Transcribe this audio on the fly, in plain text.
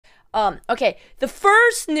Okay, the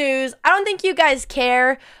first news, I don't think you guys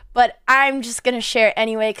care, but I'm just gonna share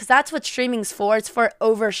anyway, because that's what streaming's for. It's for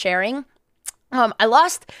oversharing. I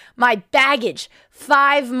lost my baggage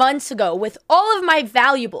 5 months ago with all of my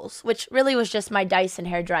valuables, which really was just my Dyson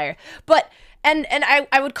hairdryer. But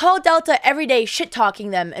I would call Delta every day, shit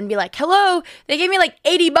talking them, and be like, "Hello." They gave me like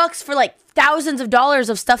 $80 for like thousands of dollars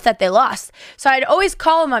of stuff that they lost. So I'd always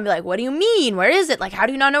call them and be like, "What do you mean? Where is it? Like, how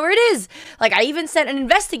do you not know where it is?" Like, I even sent an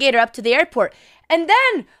investigator up to the airport. And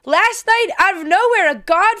then last night, out of nowhere, a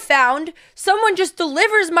God found someone just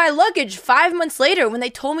delivers my luggage 5 months later when they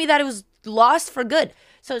told me that it was lost for good.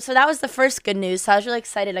 So that was the first good news. So I was really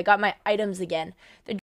excited. I got my items again. They're